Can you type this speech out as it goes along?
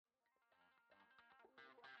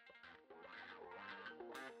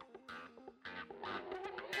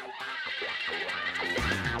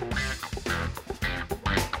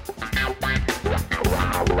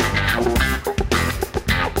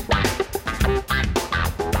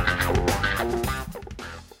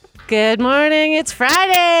Good morning. It's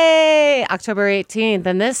Friday, October 18th,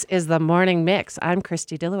 and this is the Morning Mix. I'm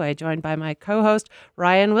Christy Dillaway, joined by my co-host,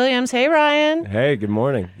 Ryan Williams. Hey, Ryan. Hey, good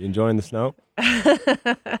morning. You enjoying the snow?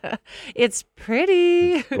 It's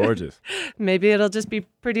pretty. It's gorgeous. Maybe it'll just be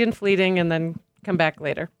pretty and fleeting and then come back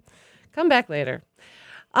later.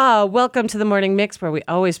 Welcome to the Morning Mix, where we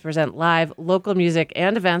always present live local music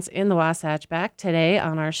and events in the Wasatch Back. Today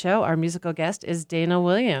on our show, our musical guest is Dana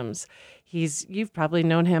Williams. You've probably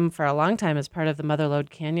known him for a long time as part of the Motherlode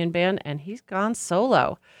Canyon Band, and he's gone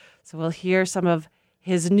solo. So we'll hear some of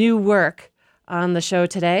his new work on the show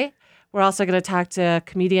today. We're also going to talk to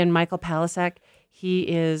comedian Michael Palascak. He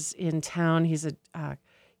is in town.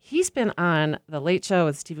 He's been on The Late Show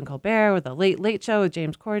with Stephen Colbert, with The Late Late Show with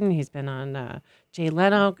James Corden. He's been on Jay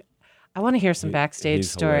Leno. I want to hear some backstage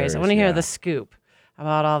stories. I want to hear the scoop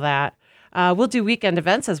about all that. We'll do weekend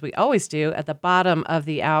events, as we always do, at the bottom of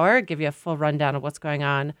the hour, give you a full rundown of what's going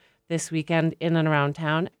on this weekend in and around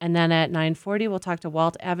town. And then at 9:40, we'll talk to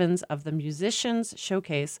Walt Evans of the Musicians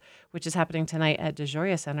Showcase, which is happening tonight at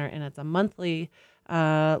DeJoria Center, and it's a monthly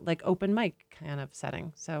open mic kind of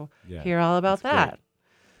setting. So hear all about that. Great.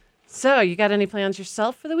 So you got any plans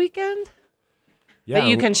yourself for the weekend? Yeah, that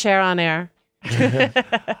you can share on air?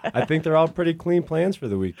 I think they're all pretty clean plans for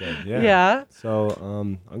the weekend. Yeah. So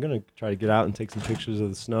I'm going to try to get out and take some pictures of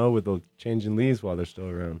the snow with the changing leaves while they're still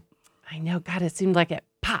around. I know. God, it seemed like it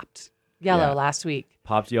popped yellow last week.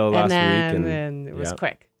 Popped yellow last week. And it was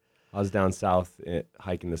quick. I was down south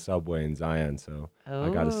hiking the subway in Zion, so I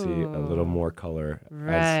got to see a little more color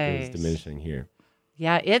as it's diminishing here.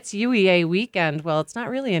 Yeah, it's UEA weekend. Well, it's not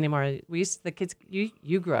really anymore. The kids,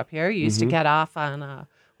 you grew up here. You used to get off on a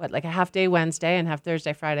half day Wednesday and have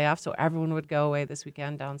Thursday, Friday off, so everyone would go away this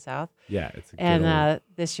weekend down south. Yeah, it's a good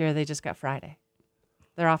this year they just got Friday.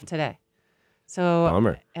 They're off today. So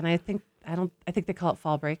bummer. And I think they call it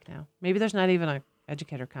fall break now. Maybe there's not even an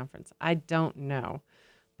educator conference. I don't know,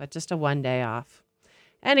 but just a one day off.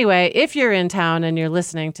 Anyway, if you're in town and you're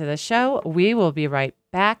listening to the show, we will be right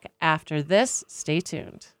back after this. Stay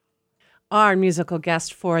tuned. Our musical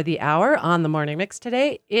guest for the hour on the Morning Mix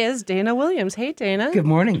today is Dana Williams. Hey, Dana. Good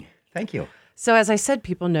morning. Thank you. So as I said,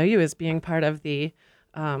 people know you as being part of the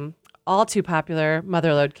all too popular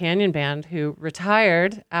Motherlode Canyon Band, who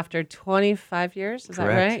retired after 25 years. Is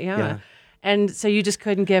Correct. That right? Yeah. And so you just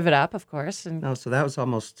couldn't give it up, of course. No, so that was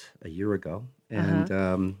almost a year ago.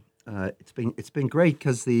 And it's been great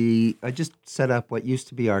because I just set up what used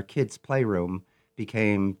to be our kids' playroom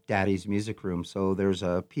became Daddy's music room. So there's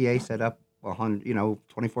a PA set up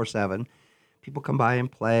 24/7. People come by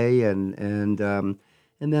and play, and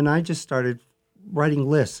then I just started writing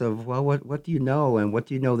lists of what do you know, and what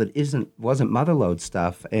do you know that wasn't Motherlode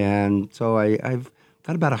stuff. And so I've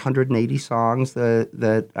got about 180 songs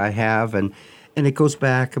that I have, and it goes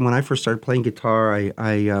back. And when I first started playing guitar,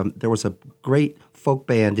 I there was a great folk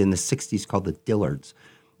band in the 60s called the Dillards,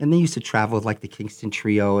 and they used to travel with like the Kingston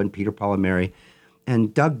Trio and Peter, Paul, and Mary.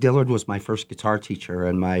 And Doug Dillard was my first guitar teacher,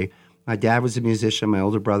 and my dad was a musician. My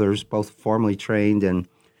older brothers, both formally trained, and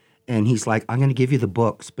he's like, I'm going to give you the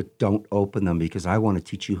books, but don't open them because I want to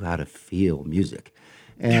teach you how to feel music.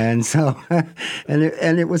 And so,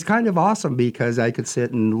 and it was kind of awesome because I could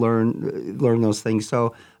sit and learn those things.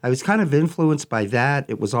 So I was kind of influenced by that.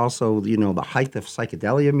 It was also, the height of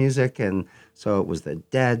psychedelia music, and so it was the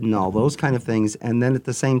Dead and all those kind of things. And then at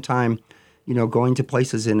the same time, going to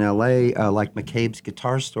places in L.A. Like McCabe's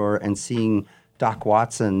Guitar Store and seeing Doc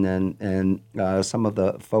Watson and some of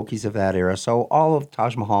the folkies of that era. So all of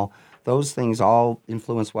Taj Mahal, those things all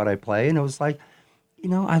influence what I play. And it was like,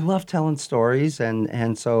 I love telling stories,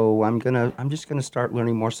 and so I'm just gonna start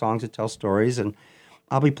learning more songs that tell stories, and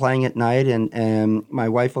I'll be playing at night, and my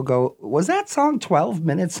wife will go, was that song 12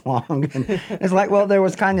 minutes long? And it's like, well, there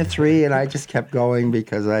was kind of 3, and I just kept going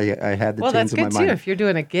because I had the tunes in my mind. Well, that's good too. If you're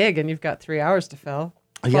doing a gig and you've got 3 hours to fill,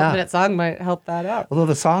 12-minute song might help that out. Although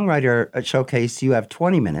the songwriter showcase, you have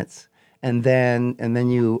 20 minutes, and then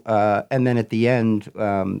at the end,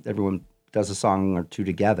 everyone does a song or two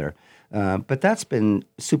together. But that's been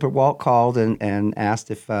super. Walt called and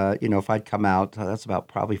asked if I'd come out. That's about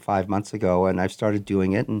probably 5 months ago, and I've started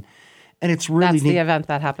doing it, and it's really That's neat. the event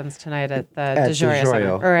that happens tonight at the DeJoria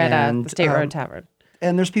Center, or at the State Road Tavern.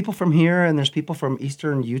 And there's people from here, and there's people from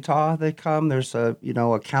Eastern Utah that come. There's a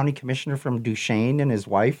county commissioner from Duchesne and his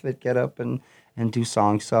wife that get up and do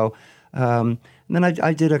songs. So. And then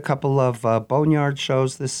I did a couple of Boneyard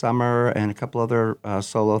shows this summer and a couple other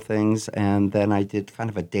solo things. And then I did kind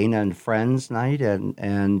of a Dana and Friends night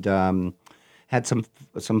and had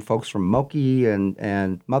some folks from Moki and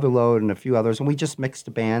Motherlode and a few others. And we just mixed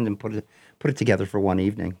a band and put it together for one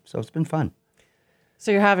evening. So it's been fun. So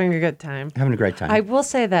you're having a good time. Having a great time. I will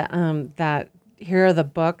say that that here are the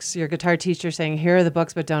books, your guitar teacher saying, here are the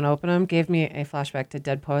books, but don't open them, gave me a flashback to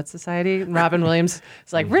Dead Poets Society. And Robin Williams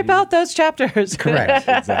is like, rip out those chapters. Correct.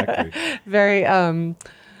 Exactly. Very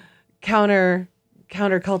counter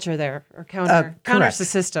culture there, or counters the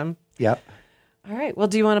system. Yep. All right. Well,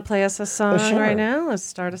 do you want to play us a song sure. right now? Let's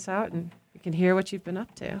start us out, and we can hear what you've been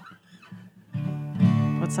up to.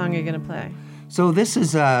 What song are you going to play? So this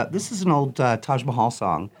is an old Taj Mahal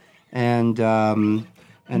song, and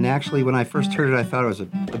actually when I first heard it, I thought it was a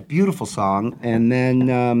beautiful song, and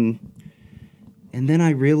then I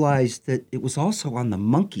realized that it was also on the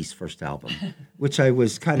Monkees' first album, which I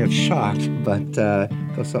was kind of shocked. But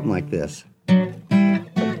goes something like this.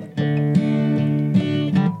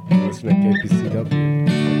 Listen to KPCW.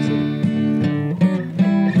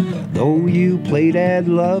 Though you played at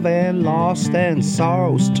love and lost and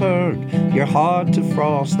sorrows turned your heart to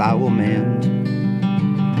frost, I will mend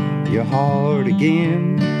your heart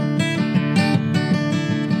again.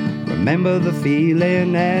 Remember the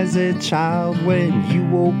feeling as a child when you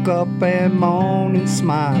woke up and moaned and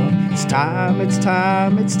smiled. It's time, it's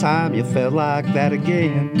time, it's time you felt like that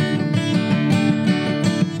again.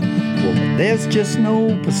 Well, there's just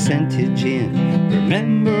no percentage in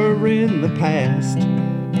remembering the past.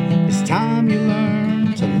 It's time you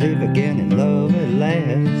learn to live again and love at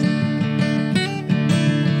last.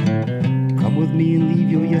 Come with me and leave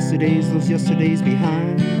your yesterdays, those yesterdays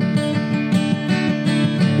behind.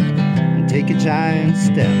 And take a giant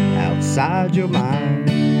step outside your mind.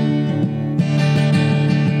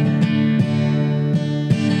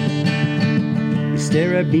 You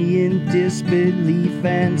stare at me in disbelief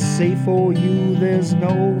and say for you there's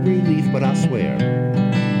no relief, but I swear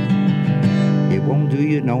it won't do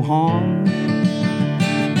you no harm.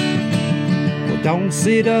 Well, don't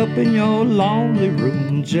sit up in your lonely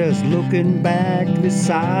room just looking back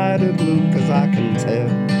beside a gloom, 'cause I can tell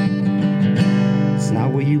it's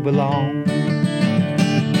not where you belong.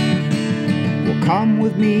 Well, come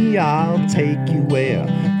with me, I'll take you where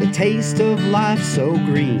the taste of life's so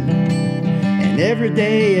green. And every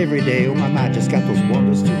day, oh my, I just got those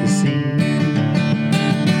wonders to be seen.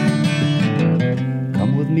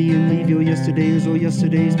 Come with me and leave your yesterdays or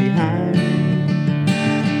yesterdays behind.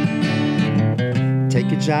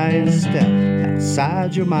 Take a giant step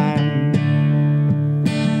outside your mind.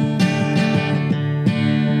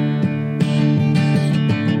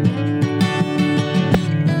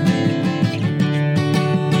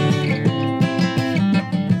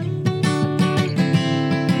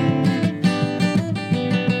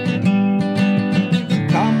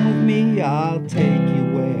 Come with me, I'll take you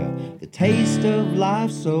where the taste of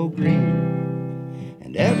life's so green.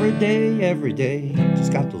 And every day,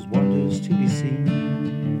 just got those wonders to be seen.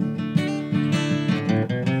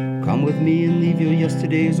 Come with me and leave your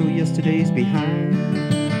yesterdays or yesterdays behind.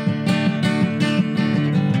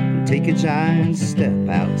 And take a giant step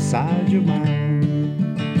outside your mind.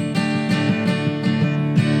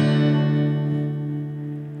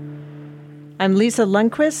 I'm Lisa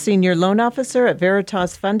Lundquist, Senior Loan Officer at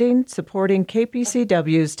Veritas Funding, supporting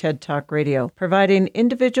KPCW's TED Talk Radio, providing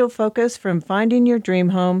individual focus from finding your dream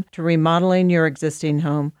home to remodeling your existing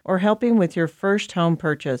home or helping with your first home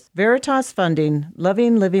purchase. Veritas Funding,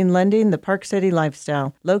 loving, living, lending the Park City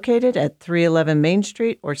lifestyle, located at 311 Main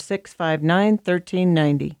Street or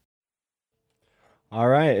 659-1390. All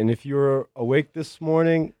right, and if you were awake this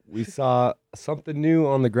morning, we saw something new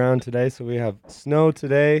on the ground today. So we have snow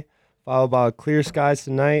today, followed by clear skies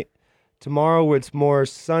tonight. Tomorrow it's more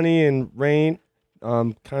sunny and rain,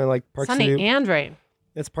 kind of like Park City. Sunny and rain.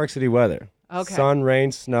 It's Park City weather. Okay. Sun,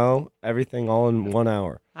 rain, snow, everything all in 1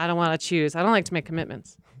 hour. I don't want to choose. I don't like to make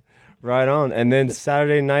commitments. Right on. And then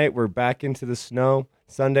Saturday night, we're back into the snow.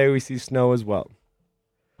 Sunday, we see snow as well.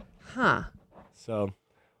 Huh. So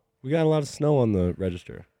we got a lot of snow on the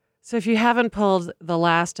register. So if you haven't pulled the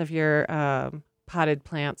last of your potted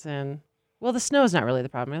plants in, well, the snow is not really the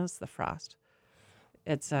problem. It's the frost.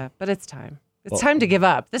 But it's time. It's time to give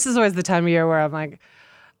up. This is always the time of year where I'm like,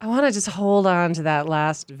 I want to just hold on to that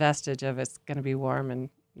last vestige of it's going to be warm and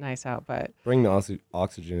nice out. But bring the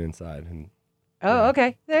oxygen inside. And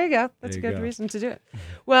okay. There you go. That's a good reason to do it.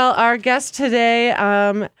 Well, our guest today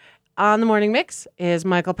on the Morning Mix is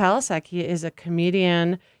Michael Palascak. He is a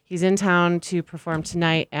comedian. He's in town to perform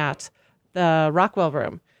tonight at the Rockwell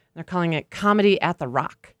Room. They're calling it Comedy at the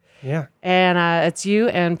Rock. Yeah. And it's you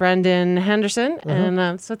and Brendan Henderson.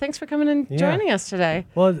 And so thanks for coming and joining us today.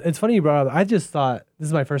 Well, it's funny you brought up. I just thought, this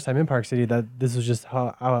is my first time in Park City, that this was just how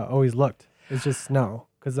it always looked. It's just snow,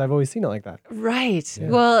 because I've always seen it like that. Right. Yeah.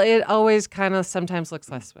 Well, it always kind of sometimes looks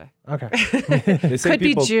this way. Okay. Could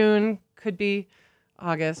be June, could be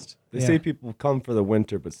August. They say people come for the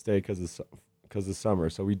winter but stay because of summer.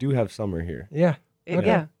 So we do have summer here. Yeah.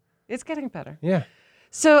 Yeah. It's getting better. Yeah.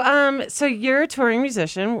 So you're a touring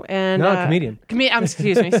musician and comedian.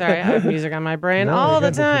 Excuse me, sorry, I have music on my brain all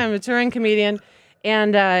the time. A touring comedian,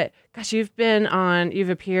 and gosh, you've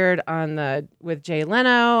appeared with Jay Leno,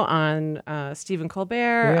 on Stephen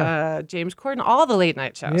Colbert, James Corden, all the late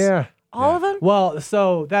night shows. Yeah. All of them? Well,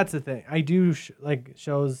 so that's the thing. I do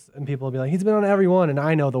shows, and people will be like, he's been on every one, and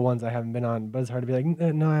I know the ones I haven't been on, but it's hard to be like,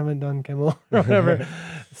 no, I haven't done Kimmel or whatever.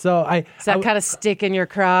 So does that kind of stick in your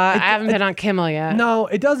craw? I haven't been on Kimmel yet. No,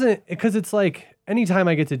 it doesn't, because it's like anytime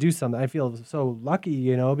I get to do something, I feel so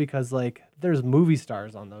lucky, because like there's movie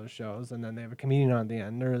stars on those shows, and then they have a comedian on at the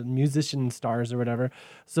end, or musician stars or whatever.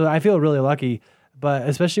 So I feel really lucky, but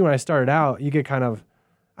especially when I started out, you get kind of,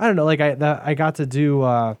 I don't know, like I got to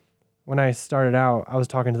do. When I started out, I was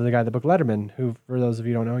talking to the guy that booked Letterman, who, for those of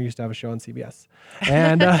you who don't know, used to have a show on CBS.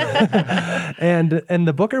 And and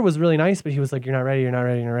the booker was really nice, but he was like, you're not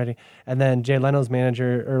ready. And then Jay Leno's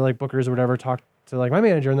manager, or like bookers or whatever, talked to like my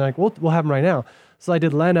manager, and they're like, we'll have him right now. So I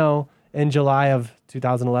did Leno in July of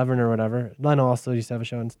 2011 or whatever. Leno also used to have a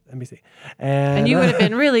show on NBC. And you would have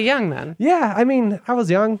been really young then. Yeah, I mean, I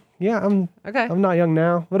was young. Yeah, I'm not young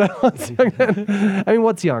now, but I was young then. I mean,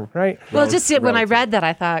 what's young, right? Well, when I read that,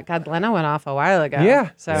 I thought, God, Leno went off a while ago. Yeah.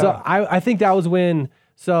 So I think that was when,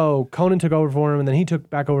 Conan took over for him, and then he took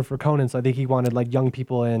back over for Conan. So I think he wanted like young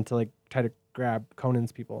people in to like try to grab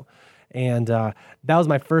Conan's people. And that was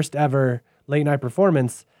my first ever late night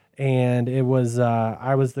performance. And it was,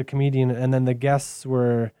 I was the comedian, and then the guests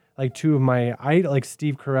were like two of like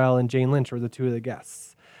Steve Carell and Jane Lynch were the two of the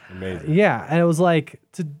guests. Amazing. Yeah. And it was like,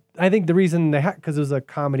 I think the reason because it was a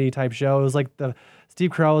comedy type show, it was like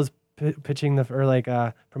Steve Carell was pitching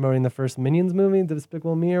promoting the first Minions movie, The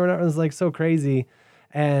Despicable Me or whatever. It was like so crazy.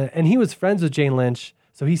 And he was friends with Jane Lynch,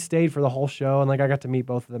 so he stayed for the whole show, and like I got to meet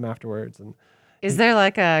both of them afterwards. And is there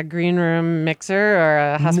like a green room mixer or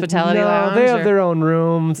a hospitality lounge? No, they have their own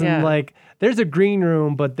rooms, and like there's a green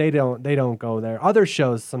room, but they don't go there. Other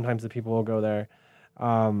shows, sometimes the people will go there.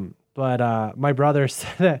 But my brother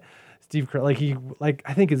said that Steve,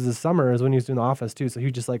 I think it's the summer is when he was doing The Office too. So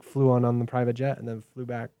he just like flew on the private jet and then flew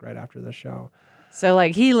back right after the show. So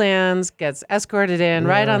like he lands, gets escorted in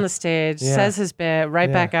right on the stage, says his bit,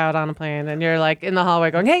 back out on a plane, and you're like in the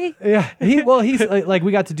hallway going, hey. Yeah. He's like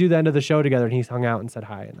we got to do the end of the show together, and he's hung out and said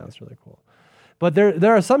hi, and that was really cool. But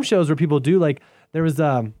there are some shows where people do like there was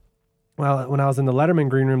when I was in the Letterman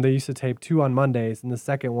green room, they used to tape 2 on Mondays, and the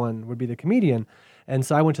second one would be the comedian. And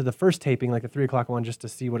so I went to the first taping, like the 3:00 one, just to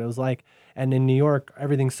see what it was like. And in New York,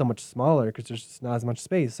 everything's so much smaller because there's just not as much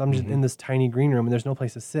space. So I'm just in this tiny green room, and there's no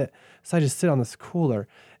place to sit. So I just sit on this cooler,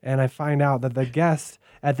 and I find out that the guest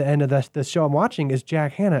at the end of the show I'm watching is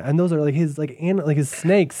Jack Hanna, and those are like his his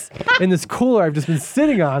snakes in this cooler I've just been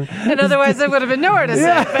sitting on. And otherwise, there would have been nowhere to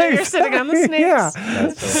sit. But you're sitting on the snakes. Yeah.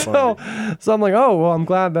 That's so funny. So I'm like, oh well, I'm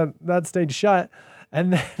glad that stayed shut.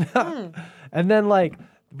 And then like.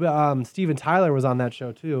 Steven Tyler was on that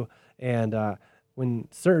show too, and when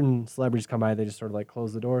certain celebrities come by, they just sort of like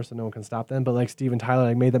close the door so no one can stop them. But like Steven Tyler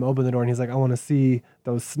like made them open the door, and he's like, I want to see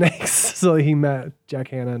those snakes. So he met Jack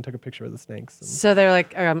Hanna and took a picture of the snakes. So they're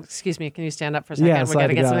like, excuse me, can you stand up for a second? Yeah, we got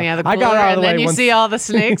to get something out of the I cooler, got out of the and then way you see all the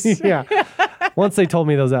snakes. Yeah. Once they told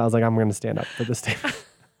me those out, I was like, I'm going to stand up for this tape.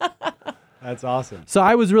 That's awesome. So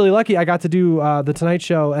I was really lucky. I got to do the Tonight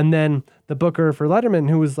Show, and then the booker for Letterman,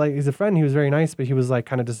 who was like, he's a friend. He was very nice, but he was like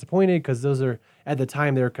kind of disappointed because those are at the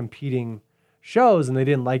time they were competing shows, and they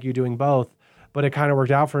didn't like you doing both. But it kind of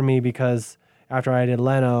worked out for me because after I did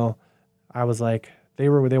Leno, I was like, they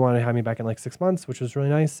wanted to have me back in like 6 months, which was really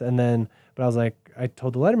nice. And then, but I was like, I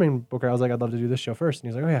told the Letterman booker, I was like, I'd love to do this show first, and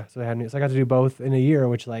he was like, oh yeah. So I got to do both in a year,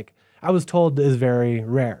 which like I was told is very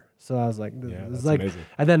rare. So I was like, that's like, amazing.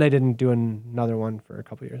 And then I didn't do another one for a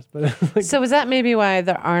couple of years. But so is that maybe why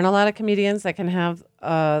there aren't a lot of comedians that can have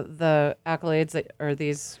the accolades or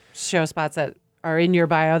these show spots that are in your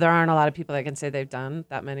bio? There aren't a lot of people that can say they've done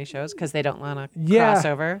that many shows because they don't want to cross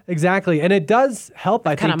over. Exactly. And it does help,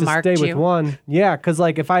 I think, to stay with one. Yeah, because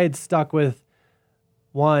like if I had stuck with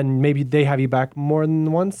one, maybe they have you back more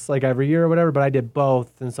than once, like every year or whatever, but I did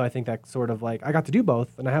both. And so I think that sort of like, I got to do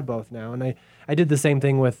both, and I have both now. And I did the same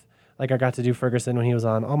thing with, like I got to do Ferguson when he was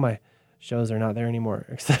on. All my shows are not there anymore,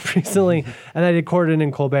 except recently. And I did Corden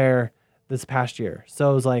and Colbert this past year. So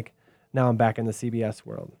it was like, now I'm back in the CBS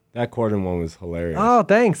world. That Corden one was hilarious. Oh,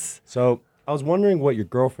 thanks. So I was wondering what your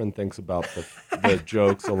girlfriend thinks about the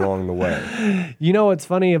jokes along the way. You know what's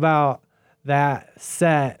funny about that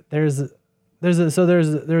set? There's a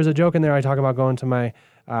joke in there. I talk about going to my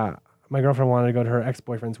my girlfriend wanted to go to her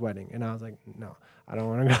ex-boyfriend's wedding. And I was like, no, I don't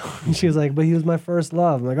want to go. And she was like, but he was my first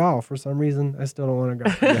love. I'm like, oh, for some reason, I still don't want to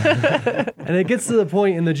go. And it gets to the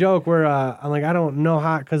point in the joke where I'm like, I don't know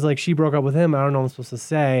how, because like she broke up with him. I don't know what I'm supposed to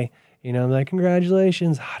say. You know, I'm like,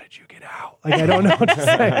 congratulations. How did you get out? Like, I don't know what to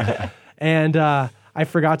say. And I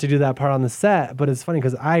forgot to do that part on the set. But it's funny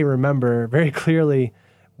because I remember very clearly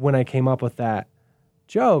when I came up with that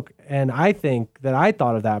joke. And I think that I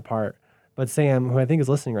thought of that part. But Sam, who I think is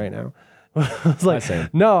listening right now, was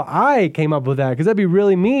like, no, I came up with that because that'd be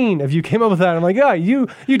really mean if you came up with that. I'm like, yeah, you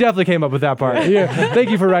definitely came up with that part. Yeah, thank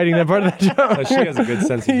you for writing that part of the joke. She has a good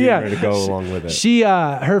sense of humor to go along with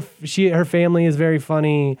it. Her family is very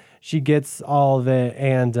funny. She gets all of it,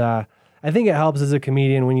 and I think it helps as a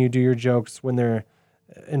comedian when you do your jokes when they're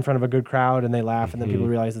in front of a good crowd and they laugh, and then people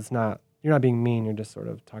realize you're not being mean. You're just sort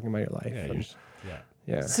of talking about your life.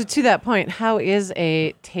 Yeah. So to that point, how is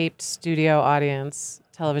a taped studio audience,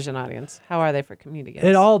 television audience? How are they for comedians?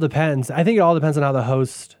 It all depends. I think it all depends on how the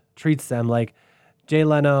host treats them. Like Jay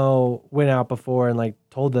Leno went out before and like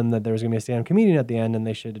told them that there was gonna be a stand-up comedian at the end and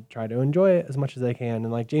they should try to enjoy it as much as they can.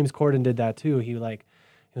 And like James Corden did that too. He was like,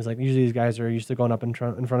 usually these guys are used to going up in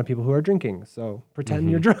front of people who are drinking. So pretend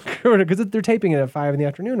you're drunk or whatever, because they're taping it at 5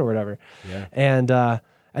 PM or whatever. Yeah.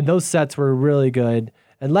 And those sets were really good.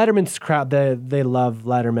 And Letterman's crowd, they love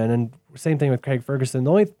Letterman. And same thing with Craig Ferguson.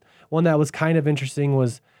 The only one that was kind of interesting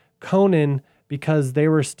was Conan, because they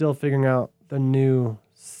were still figuring out the new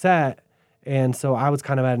set. And so I was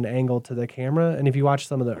kind of at an angle to the camera. And if you watch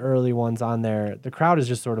some of the early ones on there, the crowd is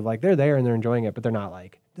just sort of like, they're there and they're enjoying it, but they're not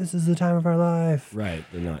like, this is the time of our life. Right.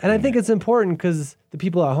 They're not. And I think it's important because the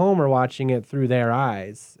people at home are watching it through their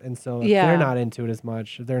eyes. And so if they're not into it as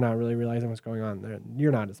much, if they're not really realizing what's going on,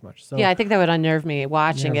 you're not as much. So yeah, I think that would unnerve me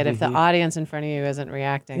watching it if the audience in front of you isn't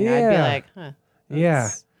reacting. I'd be like, huh. Yeah.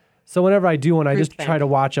 So whenever I do one, I just try to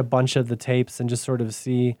watch a bunch of the tapes and just sort of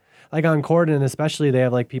see, like on Corden especially, they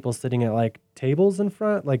have like people sitting at like tables in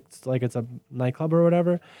front, like it's a nightclub or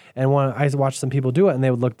whatever. And I watched some people do it and they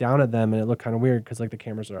would look down at them and it looked kind of weird because like the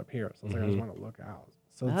cameras are up here. So I was like, I just want to look out.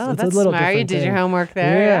 So it's that's a little smart. You did your homework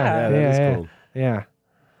there. Yeah, that is cool. Yeah.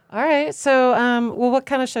 All right. So, well, what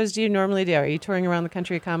kind of shows do you normally do? Are you touring around the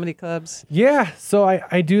country at comedy clubs? Yeah. So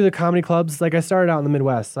I do the comedy clubs. Like I started out in the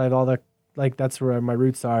Midwest. So I have all the, like that's where my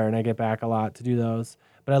roots are and I get back a lot to do those.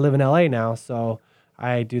 But I live in LA now. So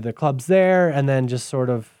I do the clubs there and then just sort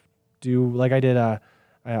of do, like I did a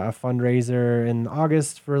fundraiser in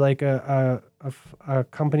August for like a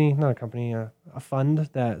company, not a company, a fund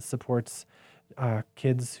that supports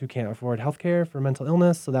kids who can't afford healthcare for mental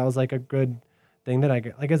illness. So that was like a good thing that I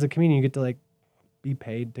get, like as a comedian, you get to like be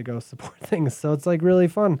paid to go support things. So it's like really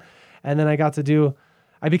fun. And then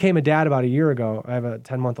I became a dad about a year ago. I have a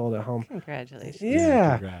 10-month-old at home. Congratulations.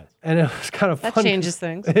 Yeah. Congrats. And it was kind of fun. That changes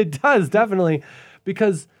things. It does, definitely.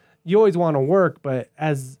 Because you always want to work, but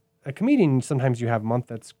as a comedian, sometimes you have a month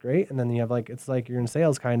that's great. And then you have like, it's like you're in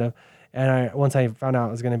sales kind of. And once I found out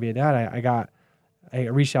I was going to be a dad, I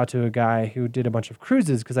reached out to a guy who did a bunch of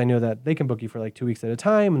cruises because I know that they can book you for like 2 weeks at a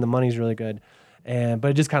time and the money's really good. But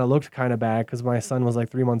it just kind of looked kind of bad because my son was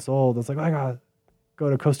like 3 months old. It's like, I got to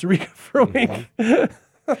go to Costa Rica for a week.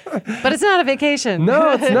 But it's not a vacation.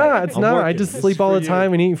 No, it's not. It's not. I just sleep all the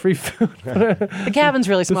time and eat free food. The cabin's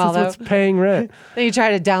really small, this is what's paying rent. Then you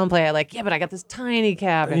try to downplay it, like, yeah, but I got this tiny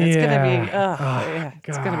cabin. It's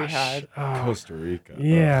gonna be hard. Costa Rica.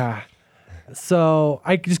 Yeah. So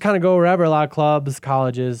I just kind of go wherever, a lot of clubs,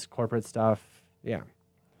 colleges, corporate stuff. Yeah.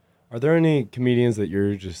 Are there any comedians that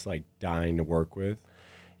you're just like dying to work with?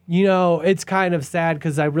 You know, it's kind of sad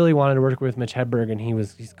because I really wanted to work with Mitch Hedberg, and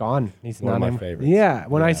he's gone. He's one of my favorites. Yeah,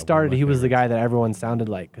 when I started, he was the guy that everyone sounded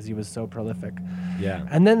like because he was so prolific. Yeah.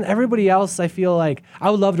 And then everybody else, I feel like I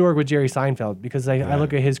would love to work with Jerry Seinfeld because I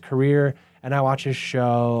look at his career and I watch his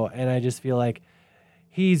show, and I just feel like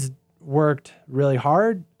he's worked really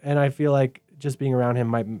hard, and I feel like just being around him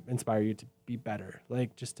might inspire you to be better,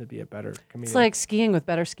 like just to be a better comedian. It's like skiing with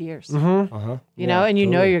better skiers. Mm-hmm. You know, and you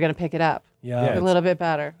know you're going to pick it up. Yeah. A little bit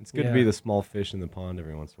better. It's good to be the small fish in the pond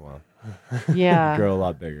every once in a while. Yeah. Grow a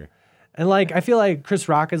lot bigger. And like, I feel like Chris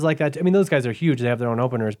Rock is like that. I mean, those guys are huge. They have their own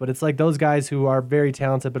openers, but it's like those guys who are very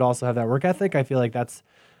talented, but also have that work ethic. I feel like that's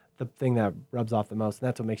the thing that rubs off the most. And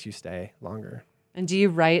that's what makes you stay longer. And do you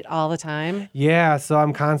write all the time? Yeah. So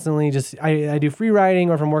I'm constantly I do free writing,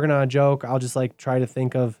 or if I'm working on a joke, I'll just like try to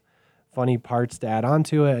think of funny parts to add on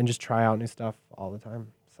to it and just try out new stuff all the time.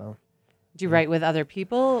 So do you write with other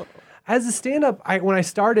people? As a stand-up, when I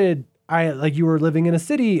started, like you were living in a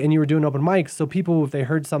city and you were doing open mics, so people, if they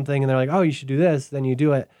heard something and they're like, oh, you should do this, then you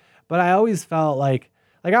do it. But I always felt like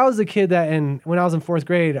I was a kid that when I was in 4th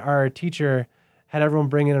grade, our teacher had everyone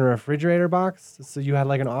bring in a refrigerator box, so you had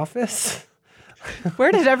like an office.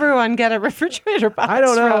 Where did everyone get a refrigerator box I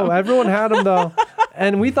don't know. from? Everyone had them though.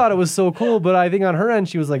 And we thought it was so cool, but I think on her end,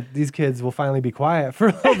 she was like, these kids will finally be quiet for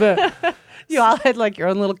a little bit. You all had like your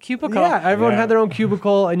own little cubicle. Yeah, everyone had their own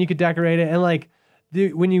cubicle and you could decorate it. And like,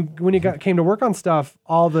 when you came to work on stuff,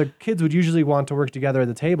 all the kids would usually want to work together at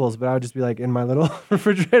the tables, but I would just be like in my little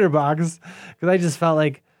refrigerator box because I just felt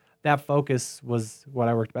like that focus was what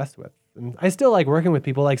I worked best with. And I still like working with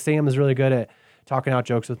people. Like Sam is really good at talking out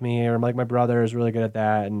jokes with me, or like my brother is really good at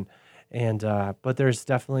that. And but there's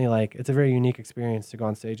definitely like, it's a very unique experience to go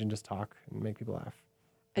on stage and just talk and make people laugh.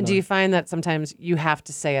 And do you find that sometimes you have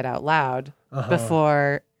to say it out loud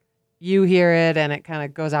before you hear it and it kind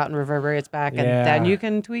of goes out and reverberates back and then you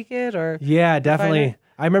can tweak it? Or yeah, definitely.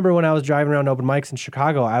 I remember when I was driving around open mics in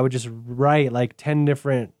Chicago, I would just write like 10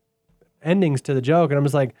 different endings to the joke. And I'm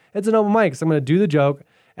just like, it's an open mic, so I'm going to do the joke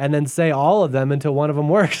and then say all of them until one of them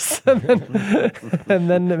works. and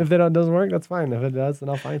then if it doesn't work, that's fine. If it does, then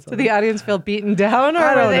I'll find something. Did the audience feel beaten down, or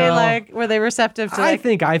were they receptive to I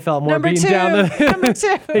think I felt more beaten down than number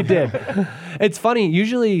two. They did. It's funny.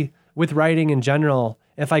 Usually with writing in general,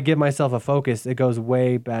 if I give myself a focus, it goes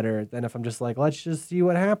way better than if I'm just like, let's just see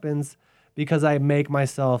what happens, because I make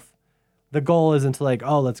myself, the goal isn't to like,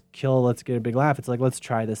 oh, let's get a big laugh. It's like, let's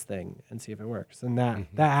try this thing and see if it works. And that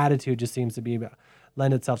attitude just seems to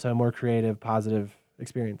lend itself to a more creative, positive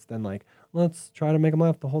experience than like, let's try to make them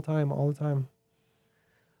laugh the whole time, all the time.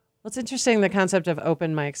 Well, it's interesting, the concept of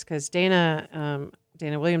open mics, because Dana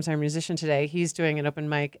Williams, our musician today, he's doing an open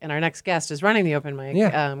mic, and our next guest is running the open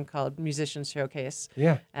mic called Musicians Showcase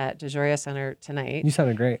at DeJoria Center tonight. You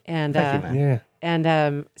sounded great. And Thank you,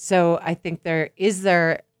 and so I think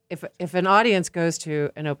if an audience goes to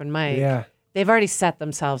an open mic, they've already set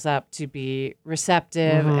themselves up to be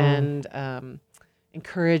receptive and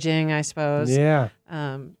encouraging, I suppose. Yeah.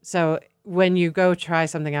 So when you go try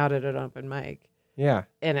something out at an open mic,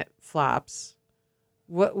 and it flops,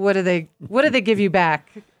 what do they give you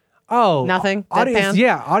back? Oh, nothing.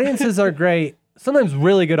 Audiences are great. Sometimes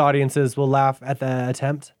really good audiences will laugh at the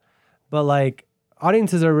attempt, but like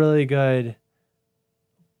audiences are really good.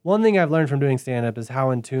 One thing I've learned from doing stand-up is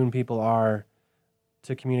how in tune people are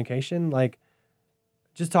to communication. Like,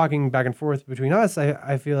 just talking back and forth between us,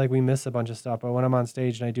 I feel like we miss a bunch of stuff. But when I'm on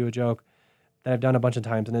stage and I do a joke that I've done a bunch of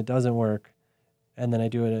times and it doesn't work, and then I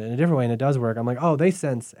do it in a different way and it does work, I'm like, oh, they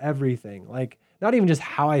sense everything. Like, not even just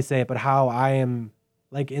how I say it, but how I am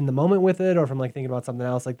like in the moment with it, or from like thinking about something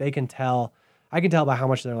else. Like, they can tell, I can tell by how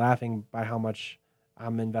much they're laughing, by how much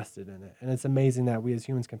I'm invested in it. And it's amazing that we as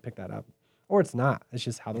humans can pick that up. Or it's not. It's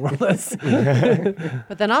just how the world is.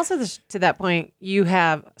 But then also to that point, you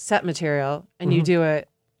have set material and you do it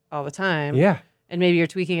all the time. Yeah. And maybe you're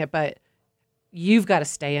tweaking it, but you've got to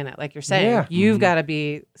stay in it. Like you're saying, you've got to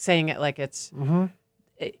be saying it like it's,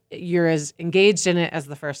 you're as engaged in it as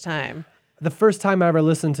the first time. The first time I ever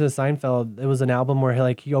listened to Seinfeld, it was an album where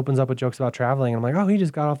he opens up with jokes about traveling. And I'm like, oh, he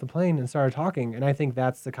just got off the plane and started talking. And I think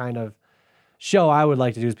that's the kind of show I would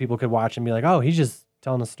like to do, is people could watch and be like, oh, he's just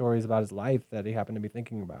telling us stories about his life that he happened to be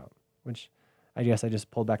thinking about, which I guess I just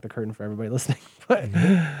pulled back the curtain for everybody listening. But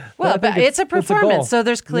but it's a performance, so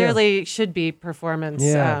there's clearly should be performance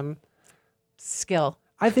skill.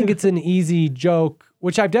 I think it's an easy joke,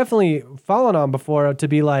 which I've definitely fallen on before, to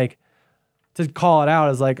be like, to call it out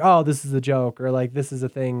as like, oh, this is a joke, or like, this is a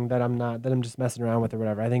thing that I'm just messing around with or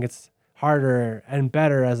whatever. I think it's harder and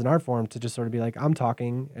better as an art form to just sort of be like, I'm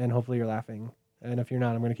talking and hopefully you're laughing. And if you're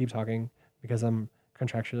not, I'm going to keep talking because I'm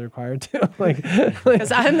contractually required to.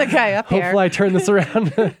 Because I'm the guy up here. Hopefully I turn this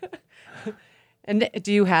around. And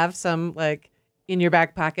do you have some like in your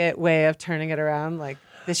back pocket way of turning it around? Like,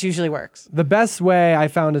 this usually works. The best way I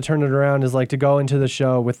found to turn it around is like to go into the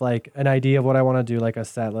show with like an idea of what I want to do, like a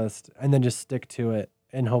set list, and then just stick to it.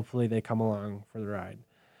 And hopefully they come along for the ride.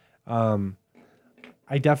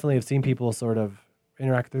 I definitely have seen people sort of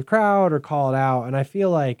interact with the crowd or call it out. And I feel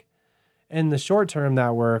like in the short term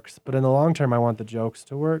that works, but in the long term, I want the jokes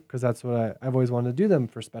to work, because that's what I've always wanted to do them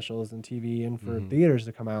for specials and TV and for theaters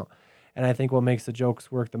to come out. And I think what makes the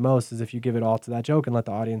jokes work the most is if you give it all to that joke and let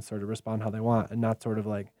the audience sort of respond how they want, and not sort of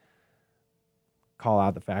like call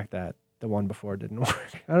out the fact that the one before didn't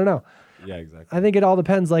work. I don't know. Yeah, exactly. I think it all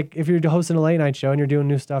depends. Like, if you're hosting a late night show and you're doing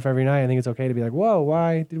new stuff every night, I think it's okay to be like, whoa,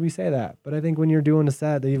 why did we say that? But I think when you're doing a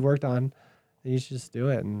set that you've worked on, you should just do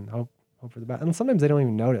it and hope for the best. And sometimes they don't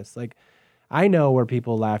even notice. Like, I know where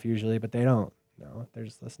people laugh usually, but they don't. No, they're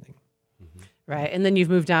just listening. Right. And then you've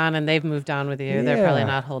moved on and they've moved on with you. Yeah. They're probably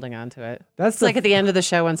not holding on to it. That's like at the end of the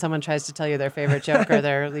show when someone tries to tell you their favorite joke or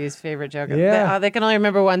their least favorite joke. Yeah. They can only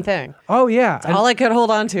remember one thing. Oh, yeah. It's all I could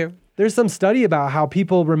hold on to. there's some study about how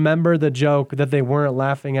people remember the joke that they weren't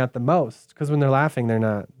laughing at the most, because when they're laughing, they're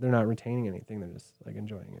not retaining anything. They're just like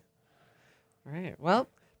enjoying it. All right. Well,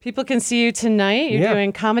 people can see you tonight. You're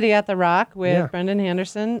doing Comedy at the Rock with Brandon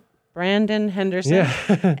Henderson. And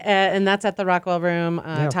that's at the Rockwell Room,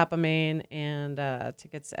 top of Main, and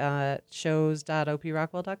tickets at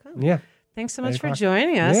shows.oprockwell.com. Yeah. Thanks so much for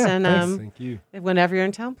joining us. Yeah, and thank you. Whenever you're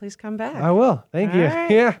in town, please come back. I will. Thank you. Right.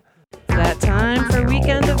 Yeah. That time for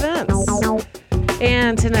weekend events.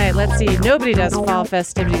 And tonight, let's see, nobody does fall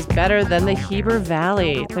festivities better than the Heber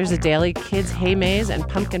Valley. There's a daily kids' hay maze and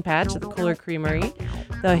pumpkin patch at the Kohler Creamery.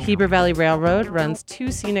 The Heber Valley Railroad runs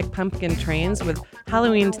 2 scenic pumpkin trains with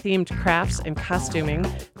Halloween-themed crafts and costuming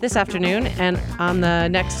this afternoon and on the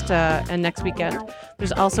next weekend.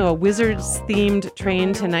 There's also a Wizards-themed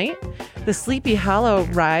train tonight. The Sleepy Hollow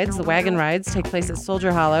rides, the wagon rides, take place at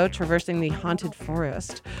Soldier Hollow, traversing the haunted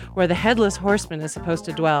forest, where the Headless Horseman is supposed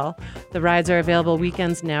to dwell. The rides are available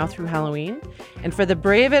weekends now through Halloween. And for the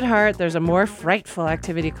brave at heart, there's a more frightful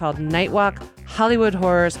activity called Nightwalk Hollywood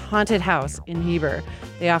Horror's Haunted House in Heber.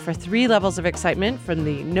 They offer 3 levels of excitement, from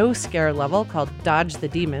the no scare level called Dodge the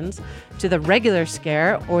Demons to the regular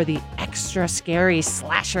scare or the extra scary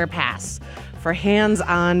slasher pass for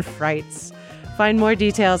hands-on frights. Find more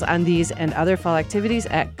details on these and other fall activities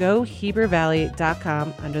at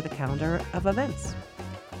gohebervalley.com under the calendar of events.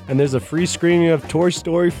 And there's a free screening of Toy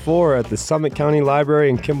Story 4 at the Summit County Library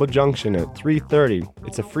in Kimball Junction at 3:30.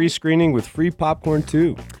 It's a free screening with free popcorn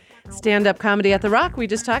too. Stand-up comedy at the Rock we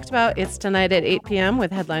just talked about. It's tonight at 8 p.m.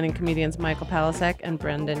 with headlining comedians Michael Palascak and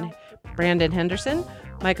Brandon Henderson.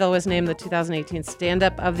 Michael was named the 2018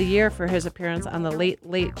 Stand-Up of the Year for his appearance on The Late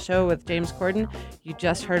Late Show with James Corden. You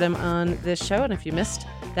just heard him on this show, and if you missed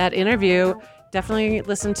that interview, definitely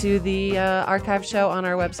listen to the archive show on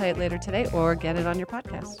our website later today or get it on your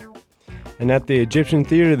podcast. And at the Egyptian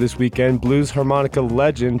Theater this weekend, blues harmonica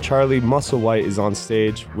legend Charlie Musselwhite is on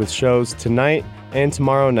stage with shows tonight and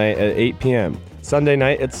tomorrow night at 8 p.m., Sunday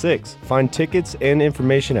night at 6. Find tickets and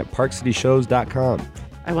information at parkcityshows.com.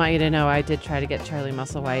 I want you to know I did try to get Charlie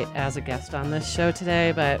Musselwhite as a guest on this show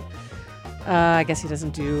today, but I guess he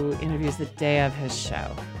doesn't do interviews the day of his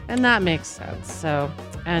show. And that makes sense. So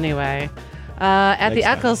anyway, at the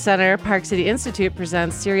Eccles Center, Park City Institute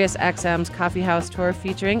presents Sirius XM's Coffee House Tour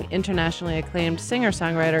featuring internationally acclaimed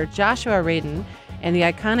singer-songwriter Joshua Radin and the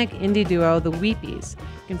iconic indie duo The Weepies.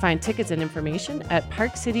 You can find tickets and information at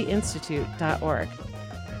parkcityinstitute.org.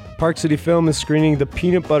 Park City Film is screening The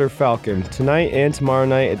Peanut Butter Falcon tonight and tomorrow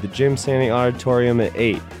night at the Jim Sanning Auditorium at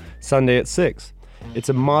 8, Sunday at 6. It's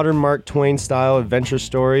a modern Mark Twain-style adventure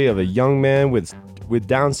story of a young man with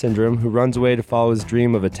Down syndrome who runs away to follow his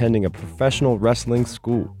dream of attending a professional wrestling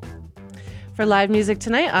school. For live music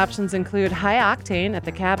tonight, options include High Octane at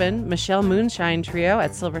the Cabin, Michelle Moonshine Trio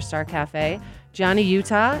at Silver Star Cafe, Johnny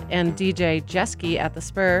Utah and DJ Jeski at the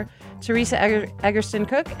Spur, Teresa Eggerston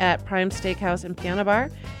Cook at Prime Steakhouse and Piano Bar.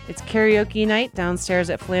 It's karaoke night downstairs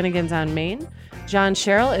at Flanagan's on Main. John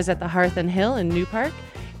Sherrill is at the Hearth and Hill in New Park.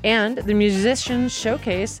 And the Musicians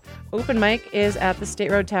Showcase open mic is at the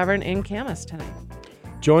State Road Tavern in Camas tonight.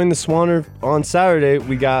 Join the Swanner on Saturday.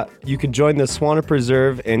 You can join the Swanner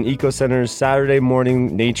Preserve and Eco Center's Saturday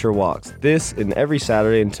morning nature walks. This and every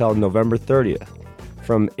Saturday until November 30th.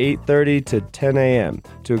 From 8:30 to 10 a.m.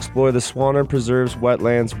 to explore the Swanner Preserve's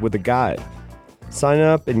wetlands with a guide. Sign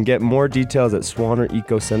up and get more details at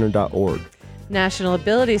swannerecocenter.org. National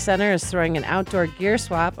Ability Center is throwing an outdoor gear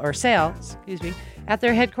swap or sale, at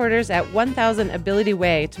their headquarters at 1000 Ability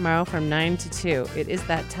Way tomorrow from 9 to 2. It is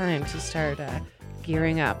that time to start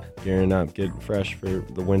gearing up. Getting fresh for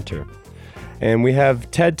the winter. And we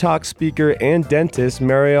have TED Talk speaker and dentist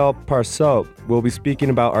Marielle Parceau will be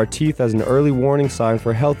speaking about our teeth as an early warning sign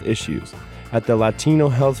for health issues at the Latino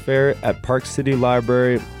Health Fair at Park City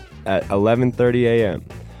Library at 11:30 a.m.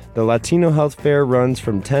 The Latino Health Fair runs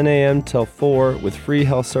from 10 a.m. till 4 with free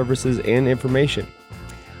health services and information.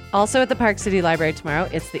 Also at the Park City Library tomorrow,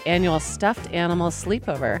 it's the annual Stuffed Animal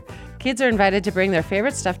Sleepover. Kids are invited to bring their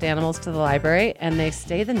favorite stuffed animals to the library, and they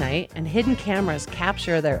stay the night, and hidden cameras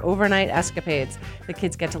capture their overnight escapades. The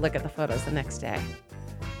kids get to look at the photos the next day.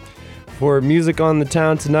 For music on the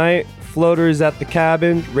town tonight, Floater is at the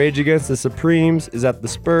Cabin, Rage Against the Supremes is at the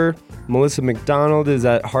Spur, Melissa McDonald is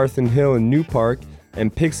at Hearth and Hill in New Park,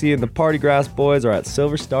 and Pixie and the Party Grass Boys are at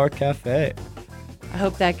Silver Star Cafe. I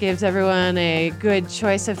hope that gives everyone a good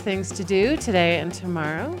choice of things to do today and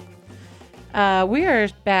tomorrow. We are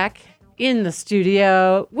back in the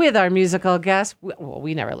studio with our musical guest. Well,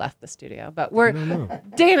 we never left the studio, but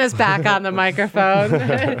Dana's back on the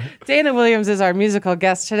microphone. Dana Williams is our musical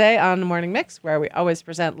guest today on The Morning Mix, where we always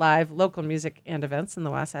present live local music and events in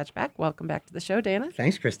the Wasatch Back. Welcome back to the show, Dana.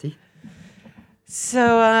 Thanks, Christy.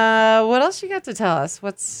 So, what else you got to tell us?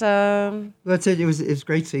 That's it. It was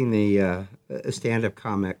great seeing the stand-up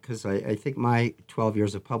comic, because I think my 12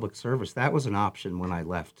 years of public service, that was an option when I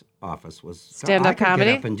left office, was stand-up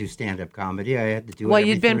comedy. Get up and do stand-up comedy. I had to do it. Well,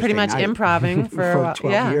 you'd been Thursday pretty much night improving for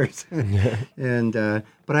 12 years, and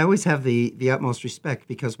but I always have the utmost respect,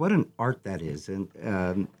 because what an art that is,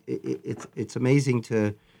 and it's amazing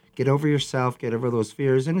to get over yourself, get over those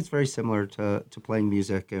fears, and it's very similar to playing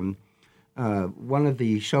music. And one of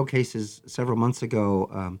the showcases several months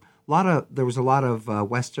ago, there was a lot of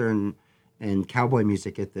Western and cowboy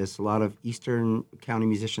music at this. A lot of Eastern County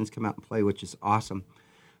musicians come out and play, which is awesome.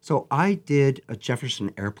 So I did a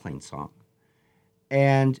Jefferson Airplane song,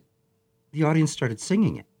 and the audience started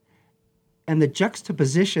singing it. And the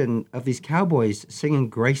juxtaposition of these cowboys singing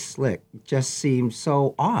Grace Slick just seemed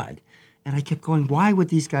so odd. And I kept going, why would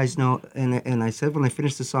these guys know? And I said when I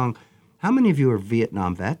finished the song, how many of you are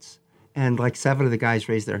Vietnam vets? And like 7 of the guys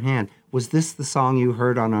raised their hand. Was this the song you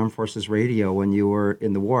heard on Armed Forces Radio when you were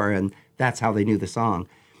in the war? And that's how they knew the song.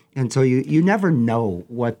 And so you never know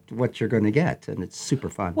what you're going to get, and it's super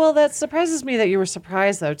fun. Well, that surprises me that you were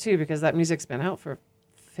surprised, though, too, because that music's been out for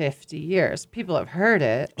 50 years. People have heard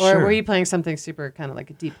it. Or Sure. were you playing something super kind of like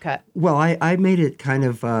a deep cut? Well, I made it kind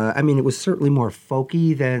of, it was certainly more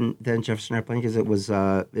folky than Jefferson Airplane, because it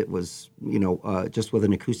was just with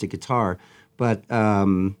an acoustic guitar. But,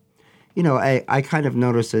 I kind of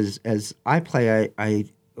notice as I play, I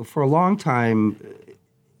for a long time,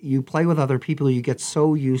 you play with other people, you get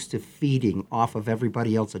so used to feeding off of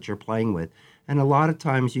everybody else that you're playing with. And a lot of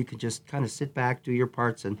times you can just kind of sit back, do your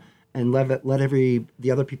parts, and let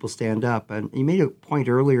the other people stand up. And you made a point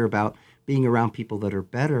earlier about being around people that are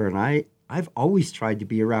better. And I've always tried to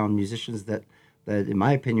be around musicians that in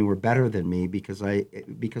my opinion were better than me, because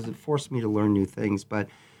it forced me to learn new things. But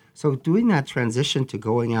so doing that transition to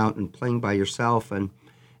going out and playing by yourself, and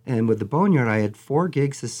with the Boneyard, I had 4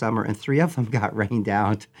 gigs this summer, and 3 of them got rained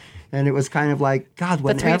out. And it was kind of like, God,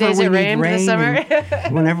 whenever we need rain,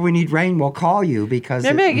 whenever we need rain, we'll call you, because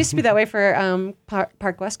Remember, it used to be that way for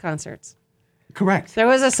Park West concerts. Correct. There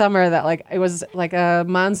was a summer that it was like a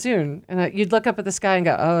monsoon, and you'd look up at the sky and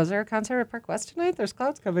go, "Oh, is there a concert at Park West tonight? There's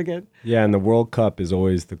clouds coming in." Yeah, and the World Cup is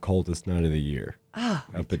always the coldest night of the year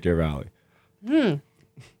up at Deer Valley.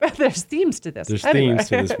 There's themes to this. There's themes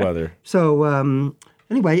to this weather. So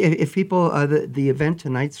anyway, if people, the event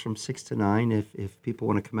tonight's from 6 to 9. If people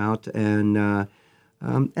want to come out, and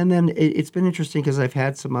then it's been interesting, because I've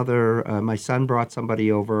had some other. My son brought somebody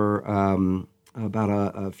over. About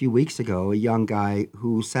a few weeks ago, a young guy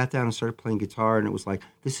who sat down and started playing guitar, and it was like,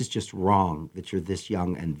 this is just wrong that you're this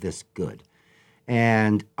young and this good.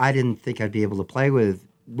 And I didn't think I'd be able to play with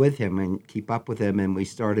him and keep up with him, and we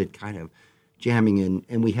started kind of jamming,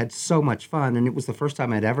 and we had so much fun, and it was the first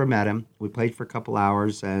time I'd ever met him. We played for a couple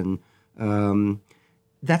hours, and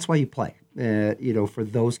that's why you play, for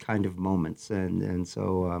those kind of moments, and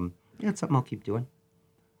so it's something I'll keep doing.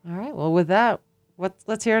 All right, well, with that,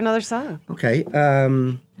 let's hear another song. Okay.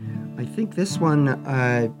 I think this one,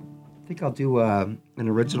 I think I'll do an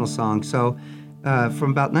original song. So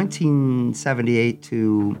from about 1978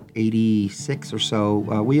 to 86 or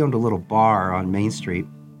so, we owned a little bar on Main Street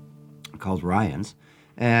called Ryan's.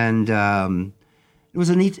 And it was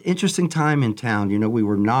an interesting time in town. We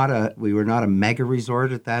were not a mega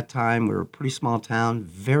resort at that time. We were a pretty small town,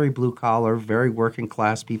 very blue collar, very working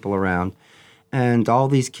class people around. And all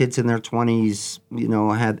these kids in their 20s,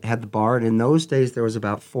 had the bar. And in those days, there was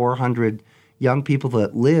about 400 young people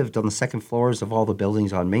that lived on the second floors of all the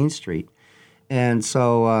buildings on Main Street. And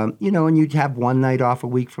so, and you'd have one night off a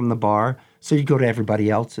week from the bar. So you'd go to everybody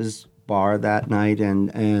else's bar that night.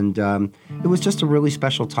 And it was just a really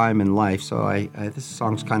special time in life. So this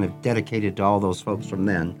song's kind of dedicated to all those folks from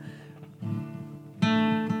then.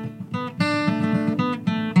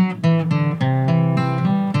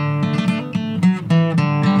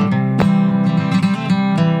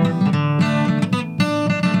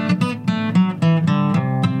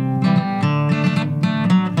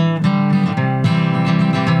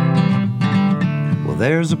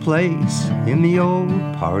 There's a place in the old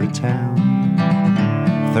part of town,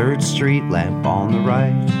 3rd Street lamp on the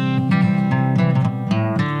right.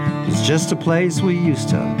 It's just a place we used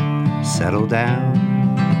to settle down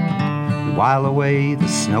and while away the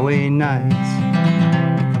snowy nights.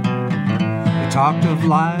 We talked of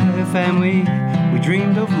life and we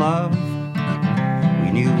dreamed of love. We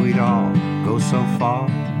We knew we'd all go so far.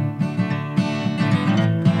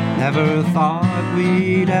 Never thought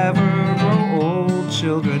we'd ever grow old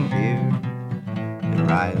children here at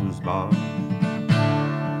Ryan's Bar.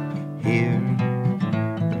 Here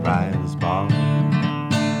at Ryan's Bar.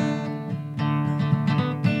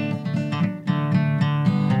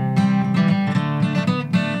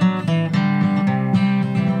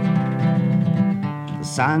 The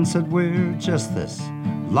sign said we're just this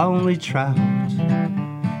lonely trout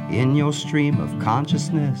in your stream of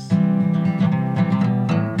consciousness.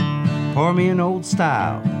 Pour me an old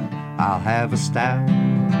style, I'll have a stout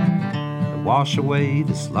to wash away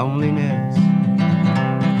this loneliness. We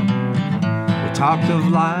talked of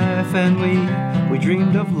life and we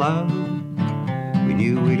dreamed of love. We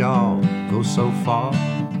knew we'd all go so far.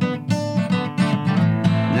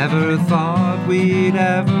 Never thought we'd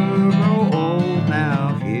ever grow old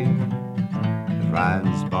now here at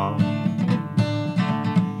Ryan's Bar.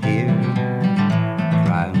 Here at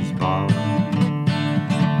Ryan's Bar.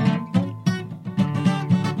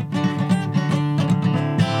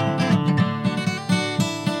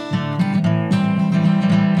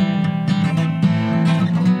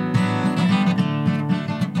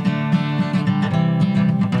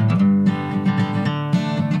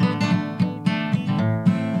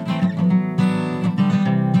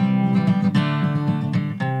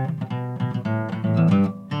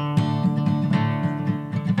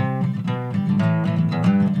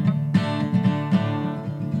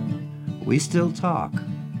 We still talk,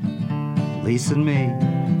 Lisa and me.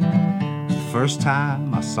 The first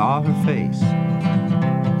time I saw her face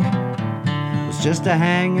was just to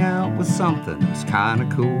hang out with something that's kinda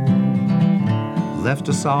cool. Left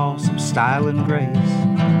us all some style and grace.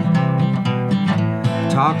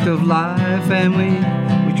 Talked of life and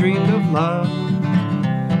we dreamed of love.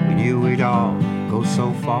 We knew we'd all go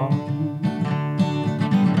so far.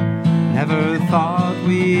 Never thought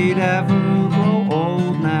we'd ever grow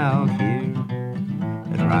old now here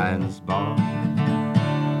at Ryan's Bar.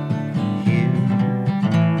 Here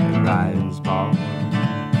at Ryan's Bar.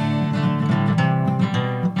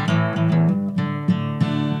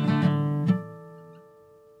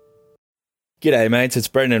 G'day mates, it's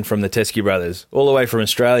Brendan from the Teskey Brothers, all the way from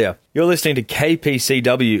Australia. You're listening to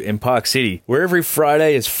KPCW in Park City, where every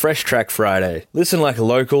Friday is Fresh Track Friday. Listen like a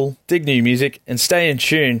local, dig new music, and stay in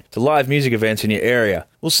tune to live music events in your area.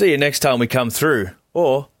 We'll see you next time we come through,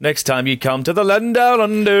 or next time you come to the land down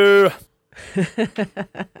under.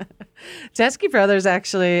 Teskey Brothers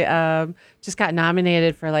actually just got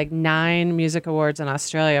nominated for like 9 music awards in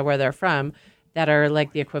Australia, where they're from, that are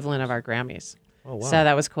like the equivalent of our Grammys. Oh, wow. So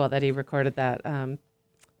that was cool that he recorded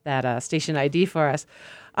that station ID for us.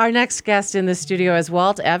 Our next guest in the studio is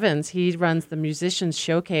Walt Evans. He runs the Musicians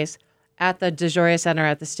Showcase at the DeJoria Center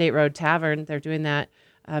at the State Road Tavern. They're doing that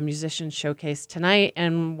Musicians Showcase tonight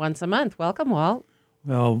and once a month. Welcome, Walt.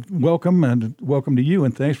 Well, welcome, and welcome to you,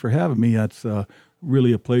 and thanks for having me. It's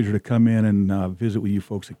really a pleasure to come in and visit with you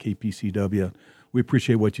folks at KPCW. We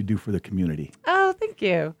appreciate what you do for the community. Oh, thank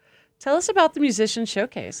you. Tell us about the Musician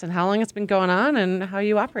Showcase and how long it's been going on and how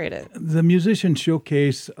you operate it. The Musician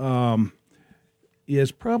Showcase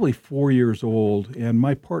is probably 4 years old, and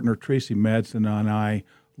my partner Tracy Madsen and I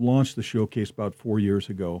launched the showcase about 4 years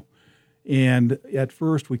ago. And at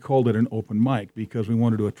first we called it an open mic because we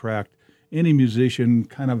wanted to attract any musician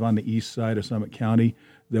kind of on the east side of Summit County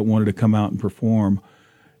that wanted to come out and perform.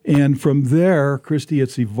 And from there, Christy,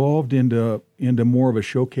 it's evolved into more of a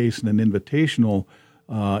showcase and an invitational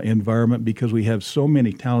environment because we have so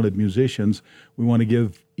many talented musicians. We want to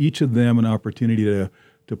give each of them an opportunity to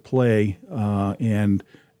play and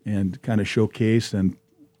kind of showcase and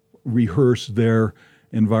rehearse their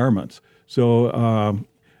environments. So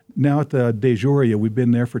now at the DeJoria, we've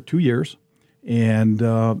been there for 2 years, and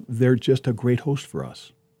they're just a great host for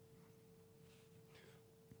us.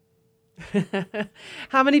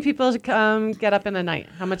 How many people get up in a night?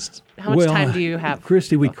 How much time do you have?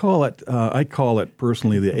 Christy, we call it, I call it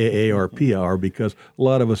personally the AARP hour because a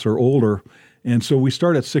lot of us are older. And so we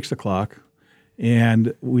start at 6 o'clock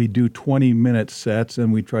and we do 20-minute sets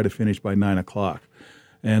and we try to finish by 9 o'clock.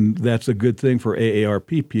 And that's a good thing for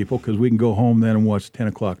AARP people because we can go home then and watch 10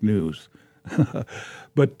 o'clock news.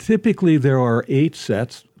 But typically there are 8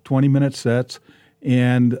 sets, 20-minute sets.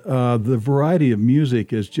 And the variety of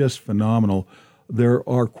music is just phenomenal. There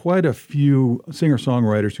are quite a few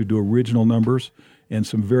singer-songwriters who do original numbers and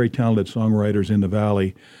some very talented songwriters in the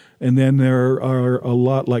Valley. And then there are a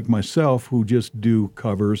lot like myself who just do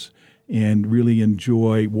covers and really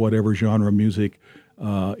enjoy whatever genre music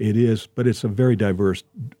it is. But it's a very diverse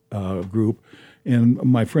group. And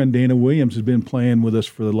my friend Dana Williams has been playing with us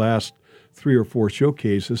for the last 3 or 4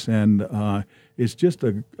 showcases, and it's just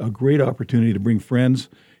a great opportunity to bring friends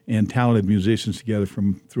and talented musicians together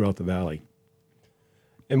from throughout the valley.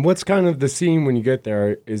 And what's kind of the scene when you get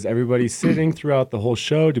there? Is everybody sitting throughout the whole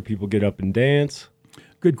show? Do people get up and dance?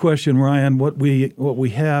 Good question, Ryan. What we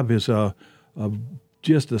have is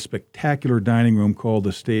just a spectacular dining room called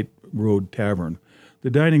the State Road Tavern. The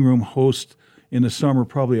dining room hosts in the summer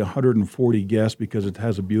probably 140 guests because it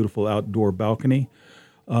has a beautiful outdoor balcony.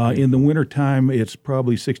 In the wintertime, it's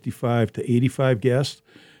probably 65 to 85 guests.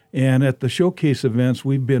 And at the showcase events,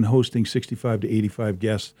 we've been hosting 65 to 85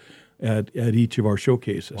 guests at each of our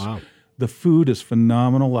showcases. Wow. The food is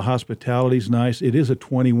phenomenal. The hospitality is nice. It is a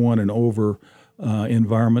 21 and over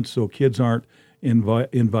environment, so kids aren't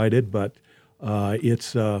invited, but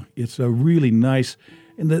it's a really nice.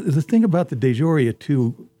 And the thing about the DeJoria,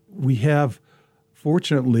 too, we have,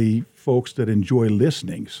 fortunately, folks that enjoy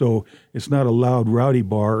listening. So it's not a loud, rowdy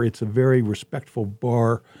bar. It's a very respectful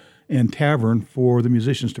bar and tavern for the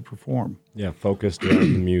musicians to perform. Yeah, focused on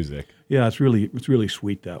the music. Yeah, it's really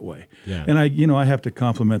sweet that way. Yeah. And I have to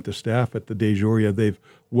compliment the staff at the DeJoria. They've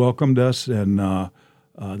welcomed us, and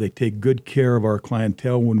they take good care of our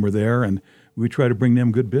clientele when we're there, and we try to bring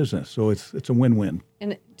them good business. So it's a win-win.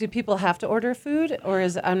 And do people have to order food, or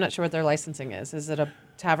I'm not sure what their licensing is. Is it a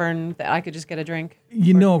tavern that I could just get a drink?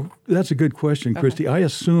 That's a good question, Christy. I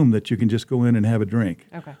assume that you can just go in and have a drink.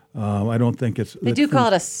 Okay. I don't think it's. They do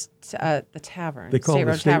call it the tavern. They call it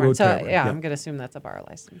the State Tavern. Road So Tavern. yeah, I'm going to assume that's a bar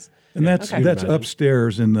license. And that's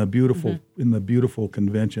upstairs in the beautiful Mm-hmm.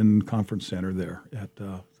 convention conference center there at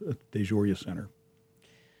DeJoria Center.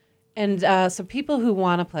 And so people who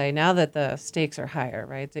want to play, now that the stakes are higher,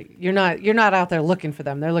 right? You're not out there looking for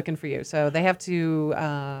them; they're looking for you. So they have to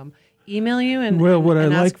email you and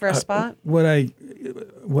ask for a spot. What I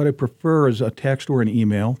prefer is a text or an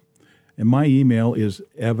email, and my email is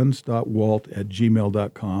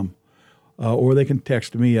evans.walt@gmail.com, or they can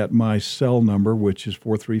text me at my cell number, which is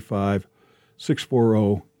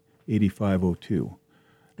 435-640-8502.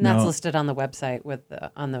 And that's listed on the website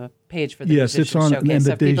on the page for the yes, it's on showcase. and so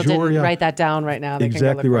the if people DeJoria, didn't write that down right now, they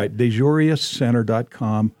exactly can go right.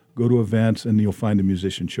 DeJoriaCenter.com. Go to events, and you'll find a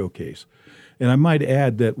musician showcase. And I might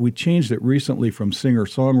add that we changed it recently from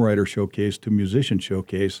singer-songwriter showcase to musician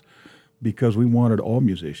showcase because we wanted all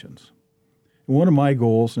musicians. And one of my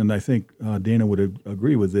goals, and I think Dana would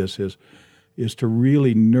agree with this, is to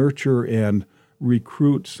really nurture and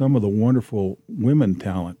recruit some of the wonderful women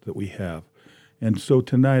talent that we have. And so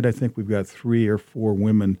tonight, I think we've got 3 or 4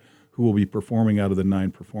 women who will be performing out of the 9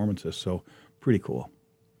 performances. So pretty cool.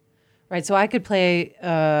 Right. So I could play,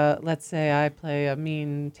 let's say I play a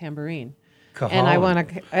mean tambourine. Cajon. And I want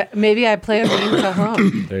to, maybe I play a mean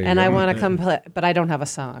cajon. And I want to come play, but I don't have a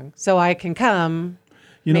song. So I can come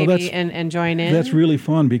and join in. That's really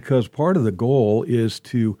fun because part of the goal is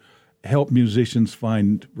to help musicians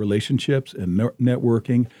find relationships and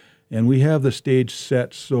networking. And we have the stage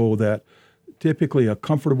set so that typically a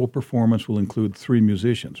comfortable performance will include 3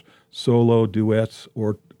 musicians, solo, duets,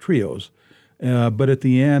 or trios. But at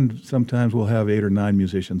the end, sometimes we'll have 8 or 9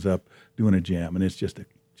 musicians up doing a jam, and it's just a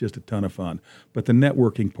ton of fun. But the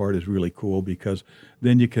networking part is really cool because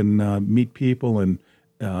then you can meet people and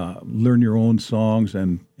learn your own songs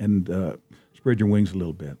and spread your wings a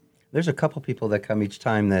little bit. There's a couple people that come each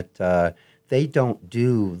time that they don't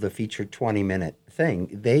do the featured 20-minute thing.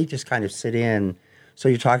 They just kind of sit in. So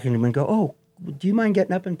you're talking to them and go, oh, do you mind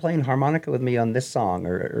getting up and playing harmonica with me on this song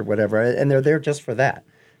or whatever? And they're there just for that.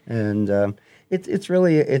 And it's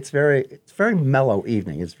very mellow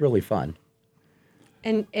evening. It's really fun.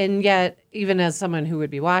 And yet, even as someone who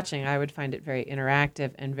would be watching, I would find it very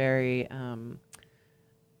interactive and very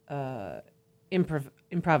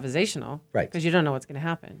improvisational. Right. Because you don't know what's going to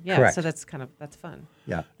happen. Yeah. Correct. So that's fun.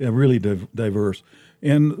 Yeah. Yeah, really diverse.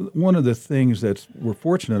 And one of the things that we're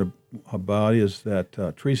fortunate about is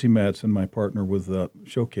that Tracy Madsen, my partner with the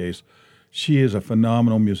Showcase, she is a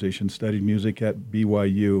phenomenal musician, studied music at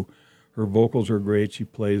BYU. Her vocals are great. She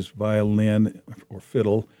plays violin or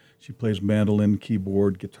fiddle. She plays mandolin,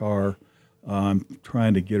 keyboard, guitar. I'm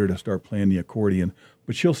trying to get her to start playing the accordion.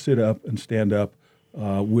 But she'll sit up and stand up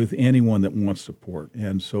with anyone that wants support.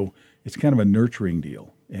 And so it's kind of a nurturing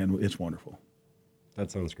deal, and it's wonderful. That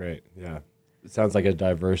sounds great. Yeah. It sounds like a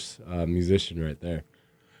diverse musician right there.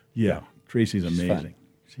 Yeah. Tracy's amazing.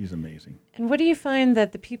 She's amazing. And what do you find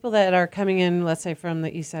that the people that are coming in, let's say from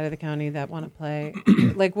the east side of the county that want to play,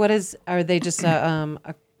 like are they just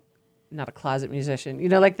not a closet musician,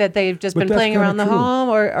 like that they've just been playing around the home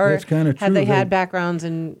or have they had backgrounds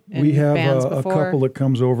in we have bands a before? couple that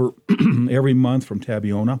comes over every month from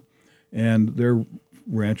Tabiona, and they're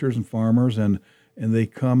ranchers and farmers, and and they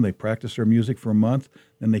come, they practice their music for a month,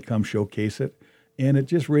 then they come showcase it, and it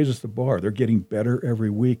just raises the bar. They're getting better every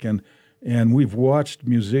week, and we've watched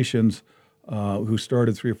musicians who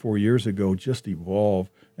started 3 or 4 years ago just evolve,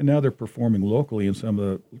 and now they're performing locally in some of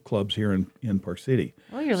the clubs here in Park City.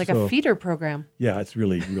 Well, you're like a feeder program. Yeah, it's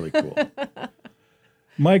really, really cool.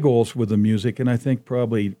 My goals with the music, and I think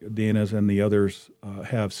probably Dana's and the others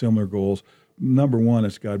have similar goals. Number one,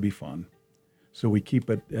 it's got to be fun. So we keep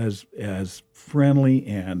it as friendly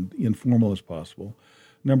and informal as possible.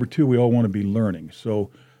 Number two, we all want to be learning. So,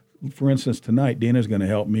 for instance, tonight, Dana's going to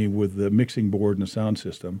help me with the mixing board and the sound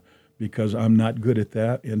system because I'm not good at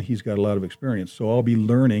that, and he's got a lot of experience. So I'll be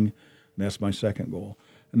learning, and that's my second goal.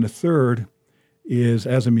 And the third is,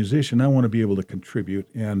 as a musician, I want to be able to contribute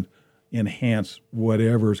and enhance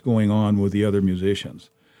whatever's going on with the other musicians.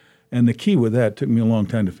 And the key with that, took me a long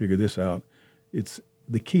time to figure this out,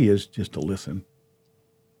 the key is just to listen.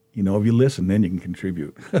 You know, if you listen, then you can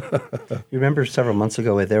contribute. You remember several months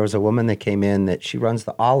ago, there was a woman that came in that she runs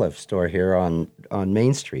the Olive store here on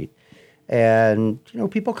Main Street. And, you know,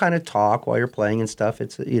 people kind of talk while you're playing and stuff.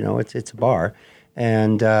 It's a bar.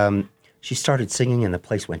 And she started singing and the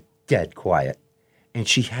place went dead quiet. And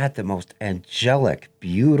she had the most angelic,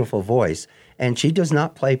 beautiful voice. And she does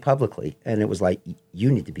not play publicly. And it was like,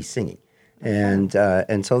 you need to be singing. And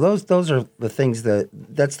so those are the things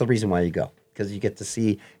that's the reason why you go. Because you get to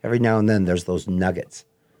see every now and then there's those nuggets.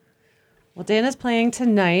 Well, Dana's playing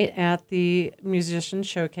tonight at the Musician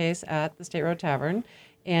Showcase at the State Road Tavern.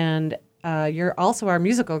 And you're also our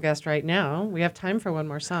musical guest right now. We have time for one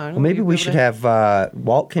more song. Well, maybe we should have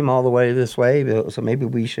Walt came all the way this way, so maybe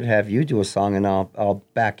we should have you do a song, and I'll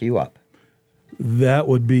back you up. That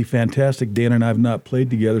would be fantastic. Dan and I have not played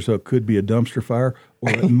together, so it could be a dumpster fire, or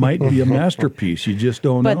it might be a masterpiece. You just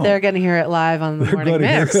don't know. But they're going to hear it live on the Morning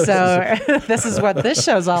Mix, so this is what this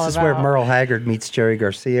show's all about. This is where Merle Haggard meets Jerry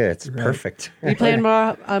Garcia. It's perfect. Are you playing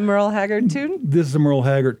a Merle Haggard tune? This is a Merle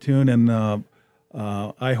Haggard tune, and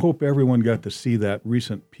I hope everyone got to see that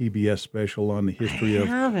recent PBS special on the history of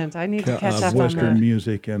I need to catch up Western on that.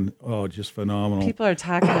 music, and just phenomenal. People are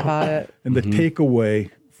talking about it. And the takeaway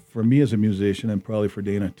for me as a musician, and probably for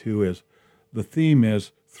Dana too, is the theme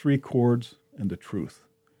is 3 chords and the truth.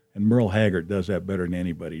 And Merle Haggard does that better than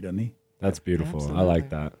anybody, doesn't he? That's beautiful. Absolutely. I like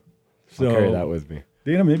that. So, I'll carry that with me.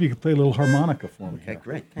 Dana, maybe you could play a little harmonica for me. Okay,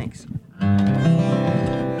 great. Thanks.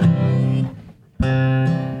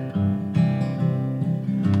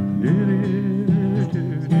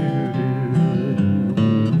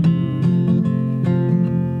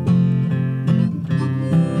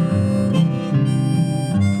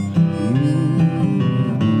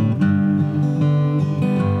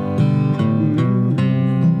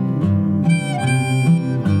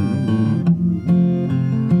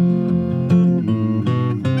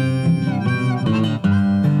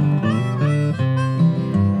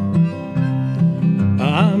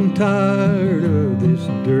 I'm tired of this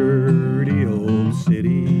dirty old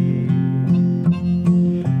city,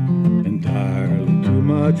 entirely too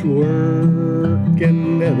much work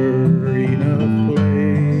and never enough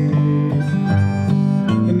play.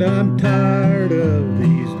 And I'm tired of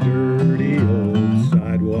these dirty old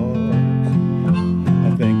sidewalks.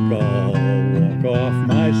 I think I'll walk off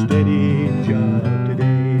my steady job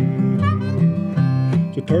today.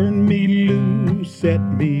 So turn me loose, set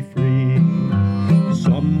me free,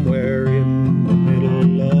 somewhere in the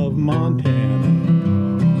middle of Montana.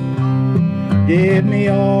 Give me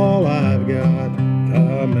all I've got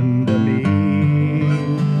coming to me.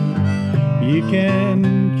 You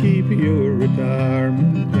can keep your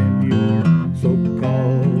retirement and your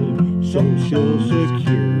so-called Social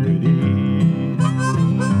Security.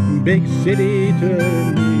 Big city,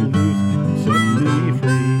 turn me loose, set me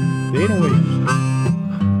free. They don't wait.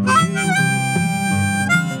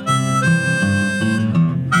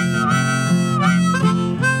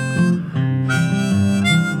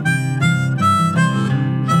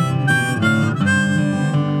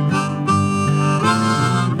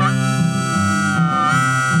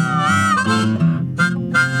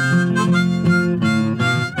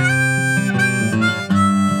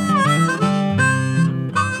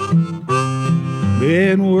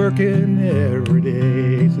 Been working every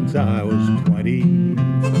day since I was 20.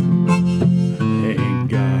 Ain't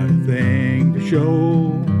got a thing to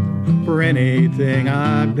show for anything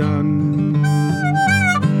I've done.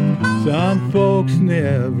 Some folks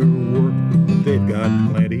never work, but they've got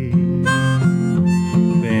plenty.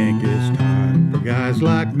 Think it's time for guys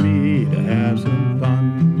like me to have some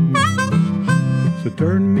fun. So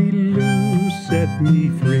turn me loose, set me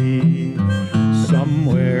free,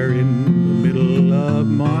 somewhere in the middle of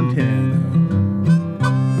Montana.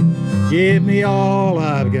 Give me all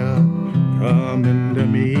I've got coming to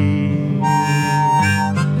me.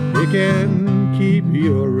 You can keep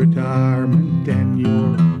your retirement and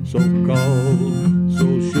your so-called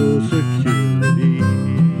Social Security.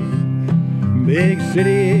 Big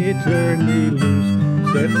city, turn me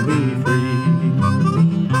loose, set me free.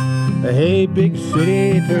 Hey, big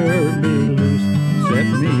city, turn me loose, set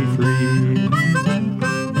me free.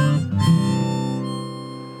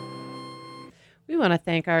 We want to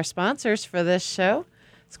thank our sponsors for this show: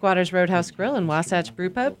 Squatters Roadhouse Grill and Wasatch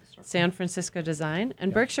Brew Pub, San Francisco Design,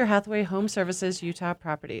 and Berkshire Hathaway Home Services Utah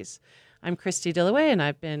Properties. I'm Christy Dillaway, and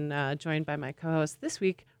I've been joined by my co-host this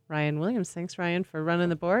week, Ryan Williams. Thanks, Ryan, for running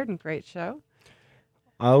the board, and great show.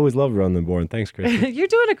 I always love running the board. Thanks, Christy. You're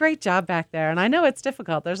doing a great job back there, and I know it's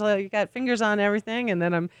difficult. There's you got fingers on everything, and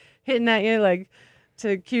then I'm hitting at you like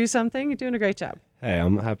to cue something. You're doing a great job. Hey,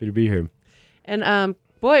 I'm happy to be here. And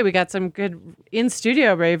boy, we got some good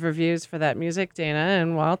in-studio rave reviews for that music, Dana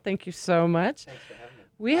and Walt. Thank you so much. Thanks for having me.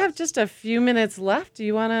 We have just a few minutes left. Do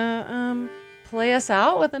you want to play us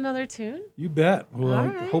out with another tune? You bet. Well, All I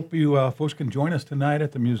right. hope you folks can join us tonight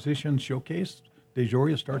at the Musicians Showcase.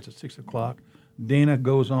 DeJoria starts at 6 o'clock. Dana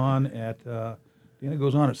goes on at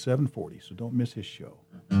 7:40, so don't miss his show.